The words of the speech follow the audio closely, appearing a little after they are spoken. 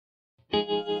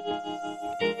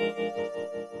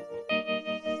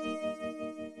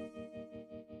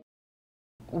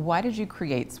Why did you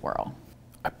create Swirl?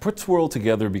 I put Swirl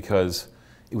together because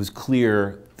it was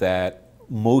clear that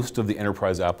most of the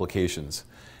enterprise applications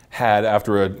had,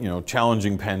 after a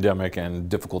challenging pandemic and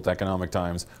difficult economic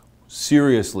times,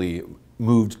 seriously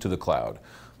moved to the cloud.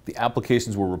 The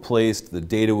applications were replaced, the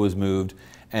data was moved,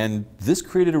 and this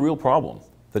created a real problem,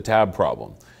 the tab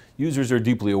problem. Users are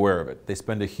deeply aware of it. They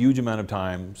spend a huge amount of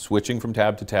time switching from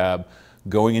tab to tab,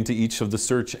 going into each of the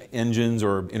search engines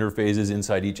or interfaces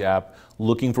inside each app,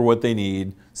 looking for what they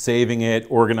need, saving it,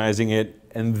 organizing it,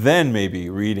 and then maybe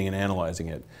reading and analyzing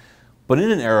it. But in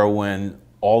an era when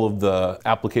all of the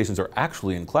applications are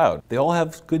actually in cloud, they all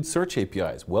have good search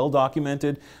APIs, well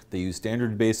documented, they use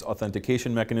standard-based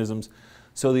authentication mechanisms.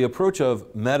 So the approach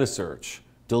of meta search,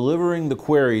 delivering the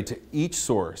query to each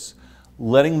source,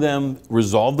 letting them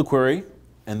resolve the query,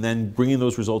 and then bringing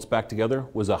those results back together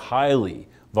was a highly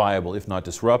viable, if not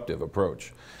disruptive,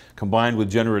 approach. Combined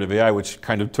with generative AI, which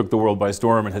kind of took the world by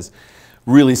storm and has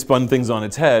really spun things on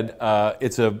its head,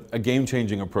 it's a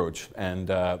game-changing approach, and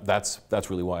that's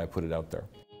really why I put it out there.